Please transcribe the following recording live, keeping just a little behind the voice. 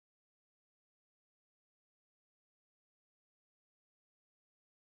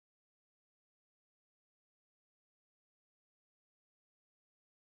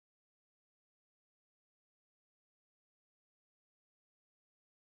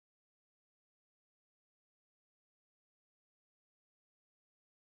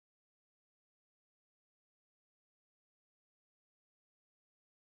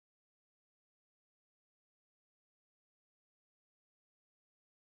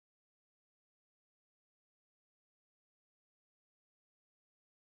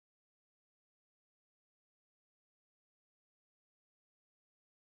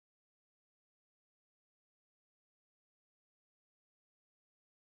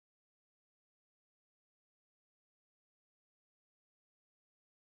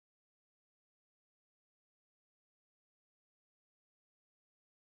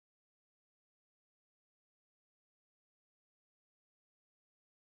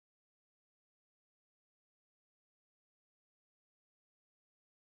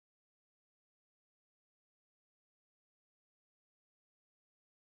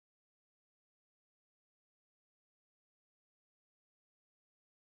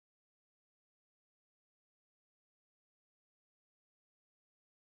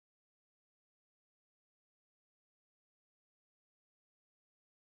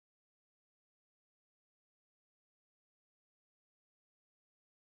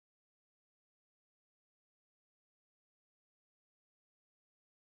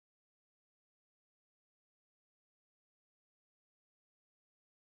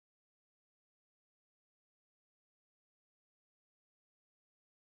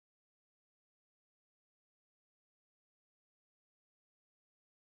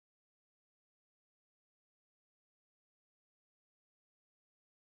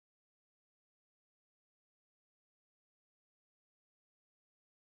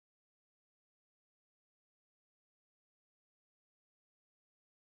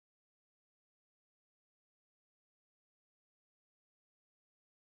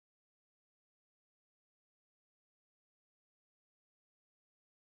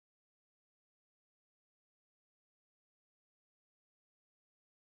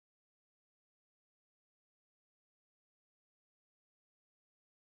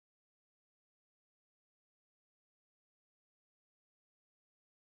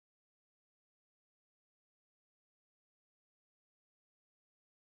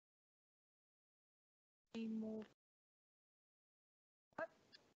Any more?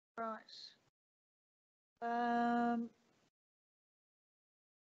 Right.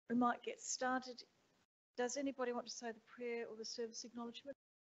 We might get started. Does anybody want to say the prayer or the service acknowledgement?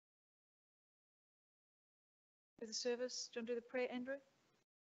 For the service, do you want to do the prayer, Andrew?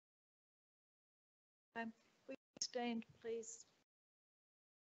 We stand, please.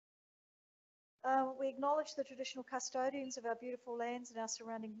 We acknowledge the traditional custodians of our beautiful lands and our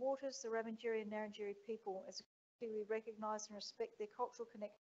surrounding waters, the Wurundjeri and Ngarrindjeri people. As a community, we recognise and respect their cultural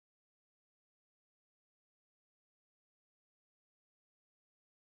connection.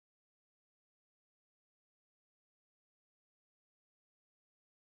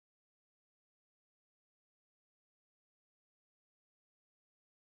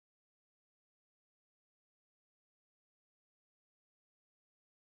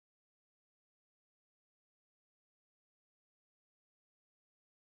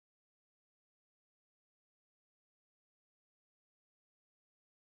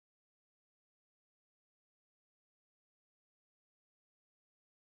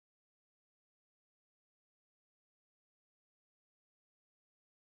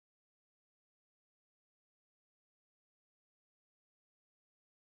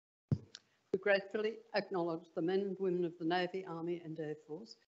 We gratefully acknowledge the men and women of the Navy, Army and Air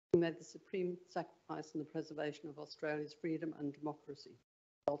Force who made the supreme sacrifice in the preservation of Australia's freedom and democracy.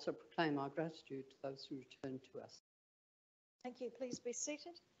 We also proclaim our gratitude to those who return to us. Thank you. Please be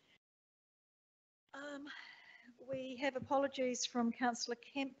seated. We have apologies from Councillor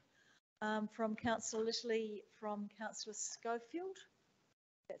Kemp, from Councillor Littley, from Councillor Schofield.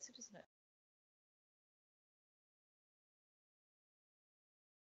 That's it, isn't it?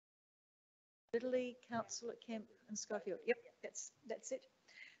 Littley, Councillor Kemp and Schofield. Yep, that's it.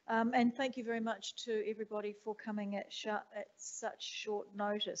 And thank you very much to everybody for coming at such short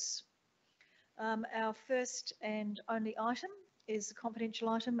notice. Our first and only item is a confidential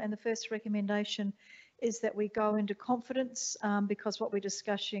item, and the first recommendation is that we go into confidence because what we're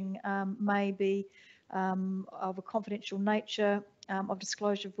discussing may be of a confidential nature, of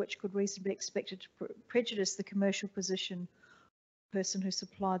disclosure of which could reasonably be expected to prejudice the commercial position of the person who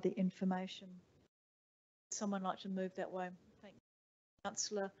supplied the information. Would someone like to move that way? Thank you.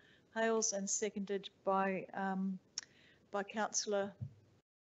 Councillor Hales, and seconded by Councillor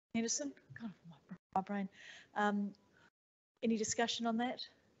Henderson. God, my brain. Any discussion on that?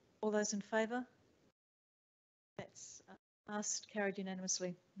 All those in favour? That's passed, carried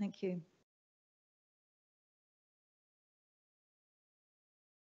unanimously. Thank you.